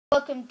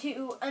Welcome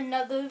to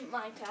another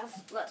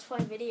Minecraft Let's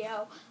Play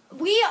video.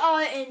 We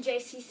are in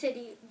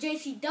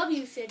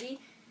JCW City,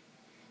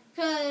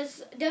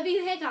 because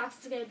W.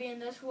 Hickox is going to be in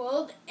this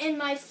world, and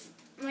my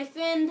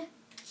friend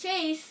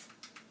Chase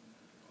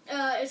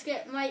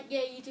might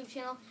get a YouTube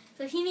channel,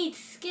 so he needs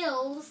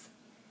skills,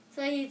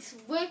 so he's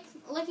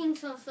looking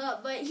some stuff,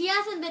 but he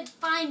hasn't been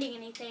finding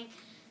anything,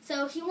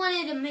 so he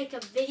wanted to make a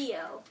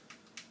video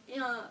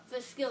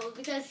for skills,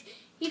 because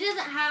he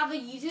doesn't have a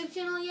YouTube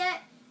channel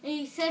yet. And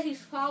he said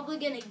he's probably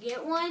going to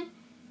get one.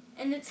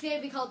 And it's going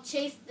to be called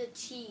Chase the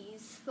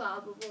Cheese,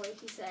 probably,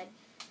 he said.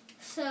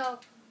 So,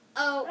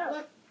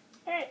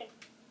 Hey.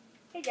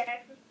 Hey,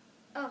 Jackson.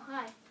 Oh,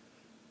 hi.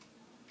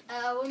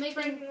 We're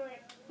making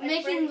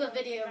the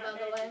video, by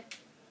the way.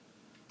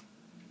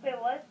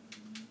 Wait, what?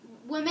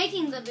 We're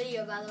making the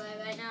video, by the way,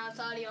 right now. It's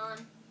already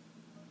on.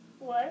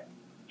 What?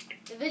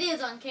 The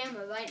video's on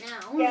camera right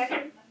now.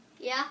 Jackson?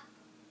 Yeah?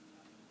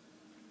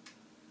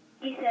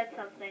 He said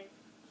something.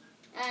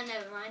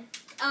 Never mind.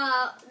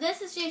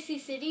 This is JC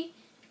City,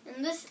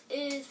 and this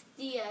is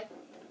the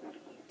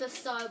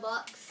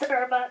Starbucks.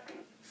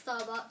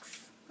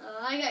 Starbucks.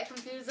 I got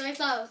confused. I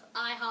thought it was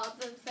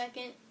IHOP for a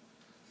second.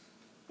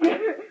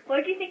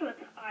 What do you think was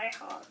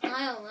IHOP?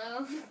 I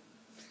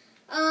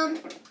don't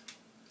know.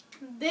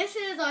 This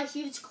is our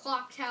huge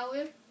clock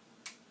tower.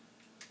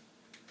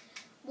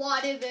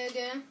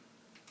 Whataburger.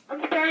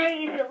 I'm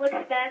sorry if it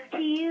looks bad to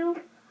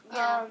you.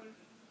 Yeah.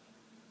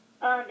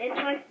 It's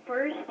my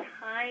first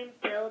time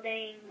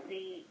building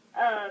the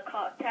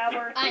clock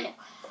tower. I know.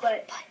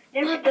 But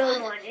never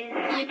build one.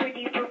 It's super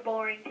duper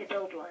boring to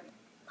build one.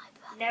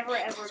 Never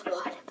ever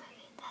build one.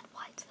 That's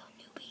why it's so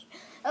newbie.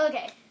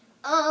 Okay.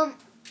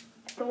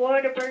 The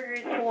Whataburger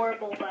is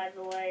horrible, by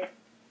the way.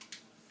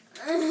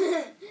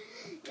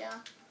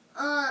 Yeah.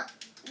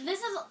 This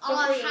is our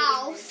Hopefully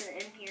house.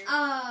 in here.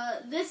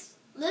 This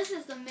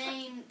is the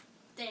main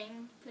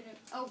thing.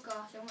 Oh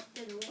gosh, I went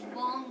the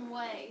wrong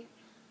way.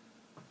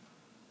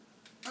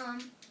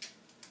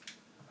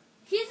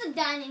 Here's a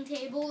dining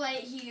table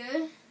right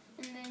here,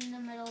 and then in the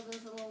middle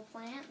there's a little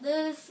plant.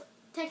 There's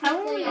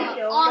technically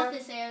an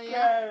office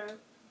area.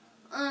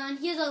 And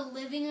here's a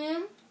living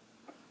room,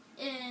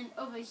 and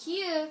over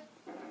here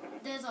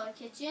there's our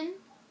kitchen,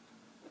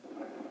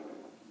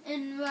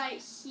 and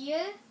right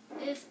here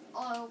is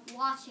our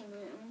washing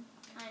room,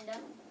 kinda.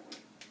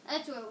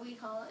 That's what we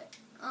call it.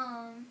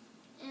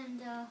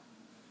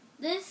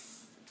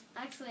 This,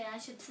 actually I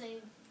should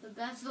say the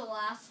best for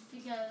last,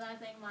 because I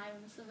think my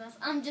room's the best.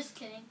 I'm just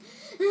kidding.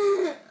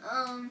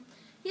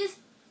 Here's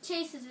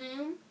Chase's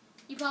room.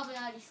 You probably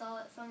already saw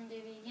it from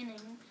the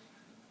beginning,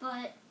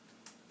 but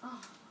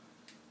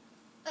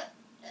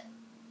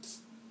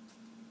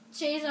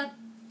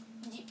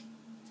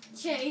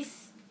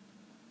Chase.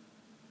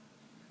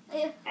 I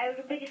have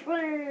the biggest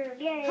room.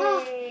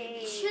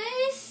 Yay!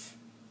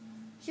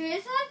 Chase,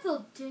 I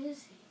feel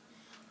dizzy.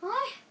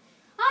 I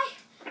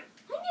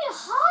need a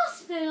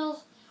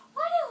hospital.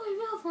 Why didn't we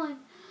build one?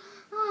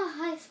 Oh,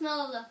 I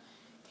smell the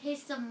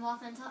taste of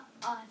muffins. Oh,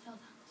 I fell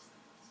down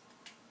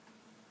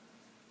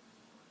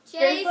the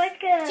stairs.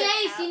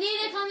 Chase, you need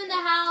to come in the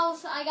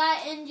house. I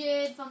got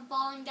injured from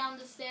falling down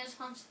the stairs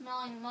from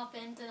smelling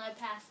muffins, and I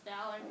passed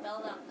out and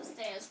fell down the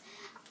stairs.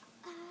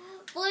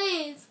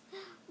 Please,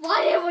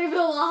 why didn't we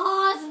build a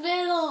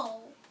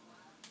hospital?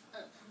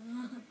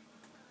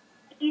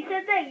 You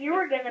said that you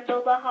were going to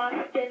build a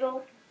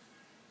hospital.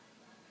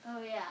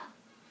 Oh, yeah.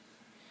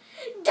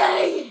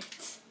 Dang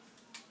it!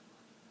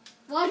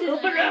 Why in the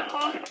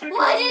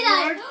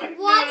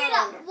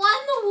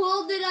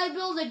world did I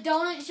build a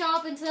donut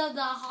shop instead of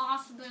the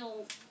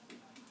hospital?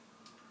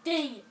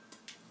 Dang it.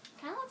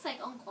 Kind of looks like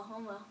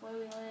Oklahoma, where we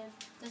live,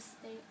 this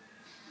state.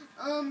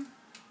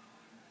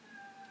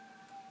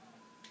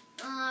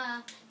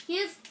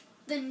 Here's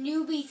the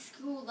newbie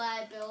school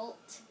that I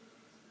built.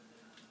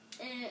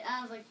 And it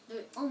has like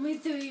only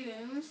 3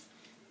 rooms.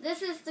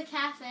 This is the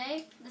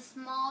cafe, the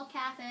small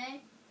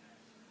cafe.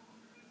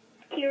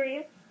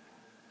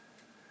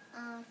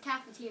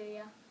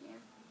 Cafeteria, yeah.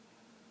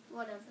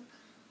 Whatever.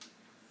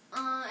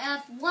 It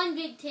has 1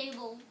 big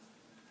table.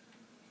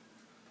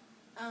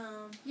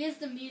 Here's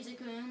the music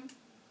room.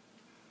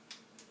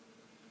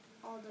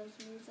 All those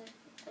music.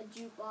 A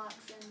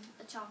jukebox and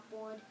a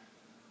chalkboard.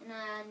 And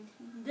then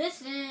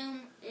this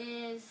room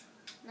is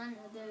none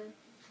other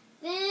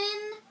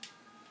than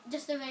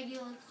just a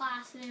regular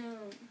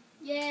classroom.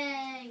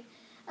 Yay!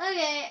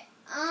 Okay,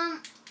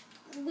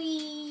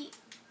 we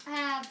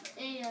have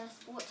a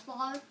sports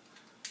bar.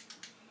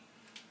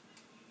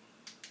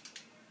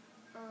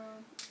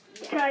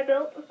 Which I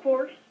built, of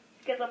course,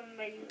 because I'm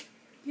amazing.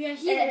 Yeah,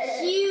 he's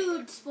a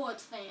huge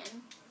sports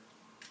fan.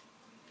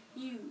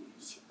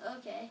 Huge.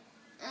 Okay.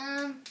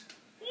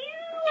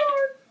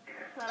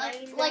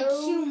 Like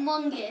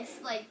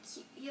humongous. Like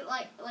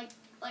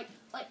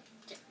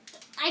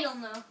I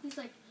don't know. He's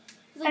like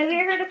have you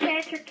heard of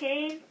Patrick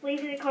Kane?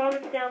 Leave in the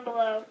comments down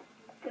below,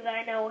 because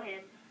I know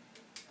him.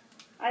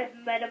 I've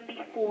met him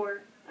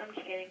before. I'm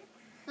just kidding.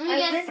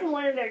 I've been to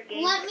one of their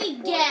games. Let me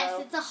before, guess.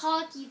 though. It's a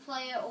hockey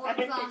player or I've a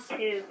been to crossbow.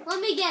 2. Let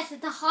me guess.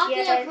 It's a hockey or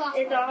Yeah, crossbow.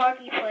 it's a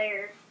hockey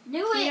player.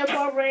 Knew Peanut it.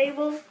 Bar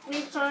Rabel,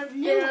 please comment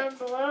Knew down it.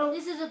 below.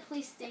 This is a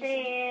police station.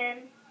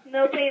 And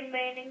no Peyton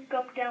Manning,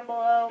 comment down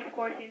below. Of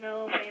course, you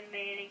know Peyton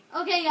Manning.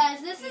 Okay,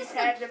 guys, this He's is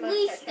had the the most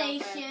police touchdown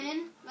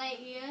station right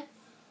here.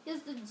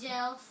 Here's the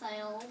jail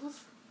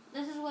cells.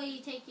 This is where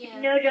you take your...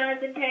 No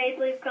Jonathan Tay,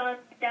 please comment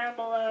down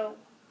below.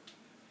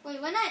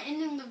 Wait, we're not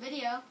ending the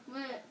video.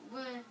 We're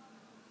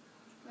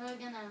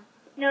gonna...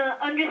 No,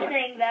 I'm just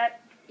saying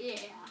that. Yeah.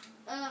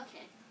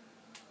 Okay.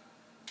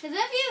 Because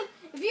if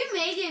you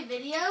made your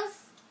videos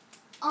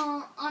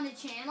on a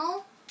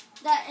channel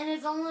and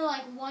it's only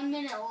like 1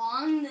 minute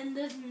long, then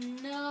there's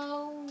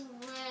no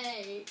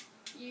way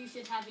you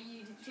should have a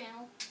YouTube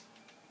channel.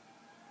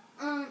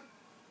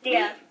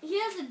 Yeah.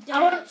 Here's a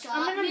donut shop.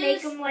 I'm gonna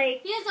make them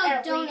like Here's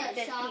at a least donut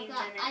 15 shop.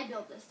 minutes. I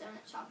built this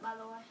donut shop, by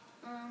the way.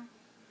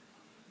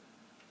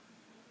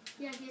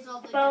 Yeah, here's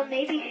all the Well, donut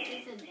maybe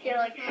places and they're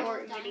like Indigo,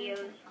 short Diamond.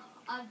 videos.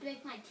 I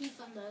break my teeth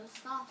on those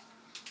stuff.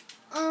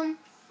 Here's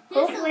the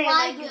Hopefully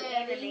I might do library.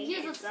 animations.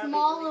 Here's a That'd be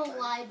small really little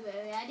fun.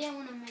 library. I didn't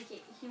want to make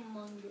it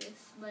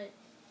humongous, but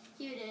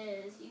here it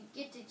is. You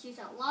get to choose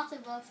out lots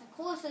of books. Of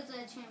course, there's an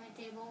enchantment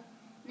table.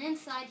 And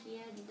inside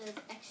here, there's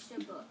extra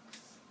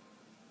books.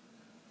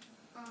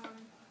 I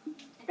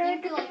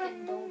think they're like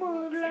adult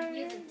books. And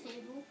here's a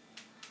table.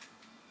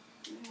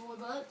 More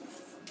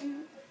books.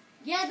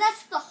 Yeah,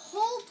 that's the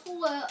whole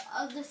tour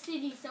of the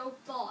city so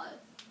far.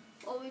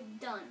 What we've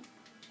done.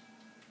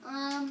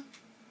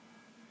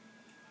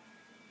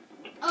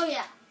 Oh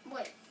yeah,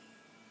 wait.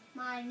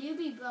 My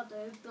newbie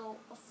brother built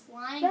a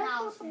flying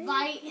house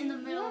right in the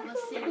middle of the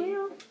city.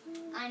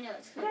 I know,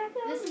 it's cool.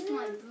 This is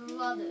my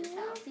brother's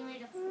house. He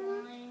made a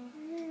flying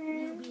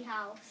newbie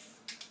house.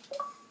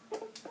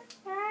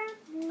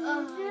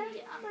 Oh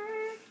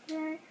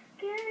yeah.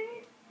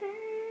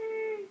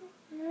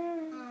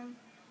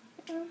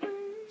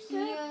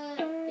 Here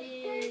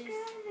is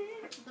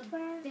the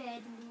bed,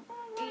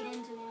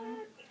 Aiden's room,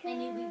 my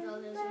newbie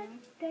brother's room.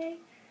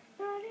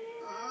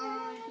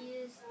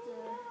 Here's the,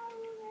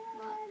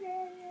 what? I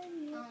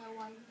don't know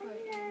why you put it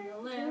in the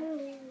lid.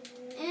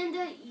 And,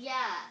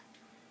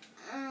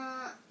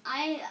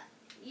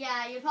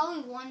 you're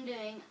probably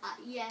wondering,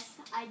 yes,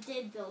 I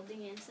did build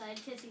the inside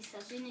because he's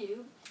such a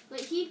noob, but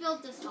he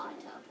built this hot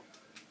tub.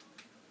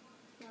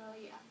 So,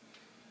 yeah.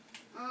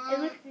 It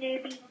looks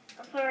newbie.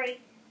 I'm sorry.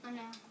 I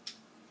know.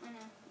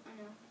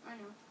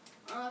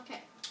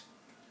 Okay.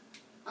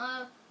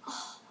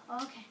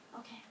 Okay.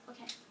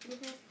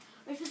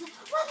 Wait for this.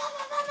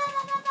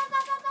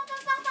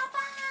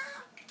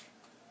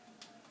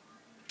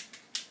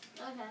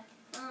 Okay.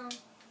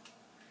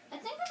 I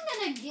think I'm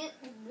gonna get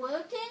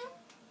working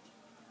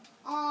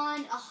on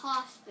a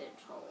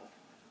hospital.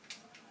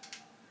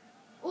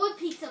 Or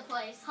pizza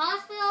place.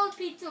 Hospital or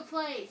pizza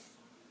place.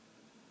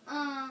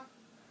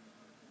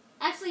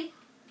 Actually,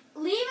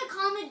 leave a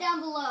comment down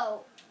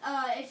below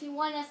if you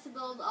want us to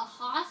build a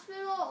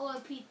hospital or a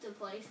pizza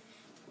place.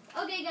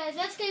 Okay, guys,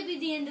 that's going to be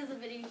the end of the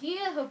video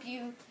here. Hope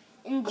you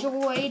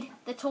enjoyed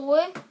the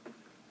tour.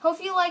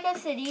 Hope you like our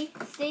city.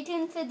 Stay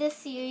tuned for this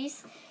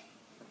series.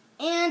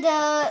 And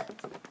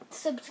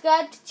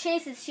subscribe to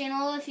Chase's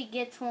channel if he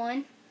gets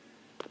one.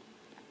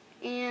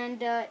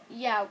 And,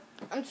 yeah.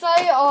 I'm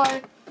sorry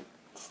our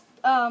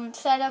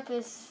setup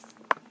is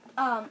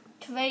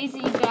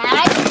crazy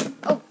bad.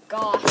 Oh,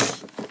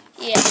 gosh.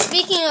 Yeah,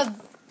 speaking of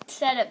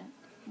setup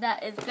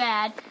that is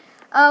bad,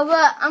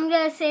 but I'm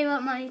going to save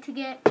up money to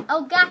get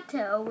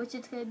Elgato, which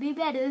is going to be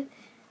better,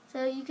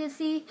 so you can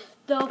see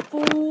the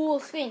full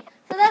screen.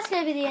 So that's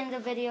going to be the end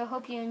of the video.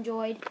 Hope you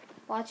enjoyed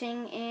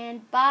watching,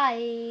 and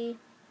bye.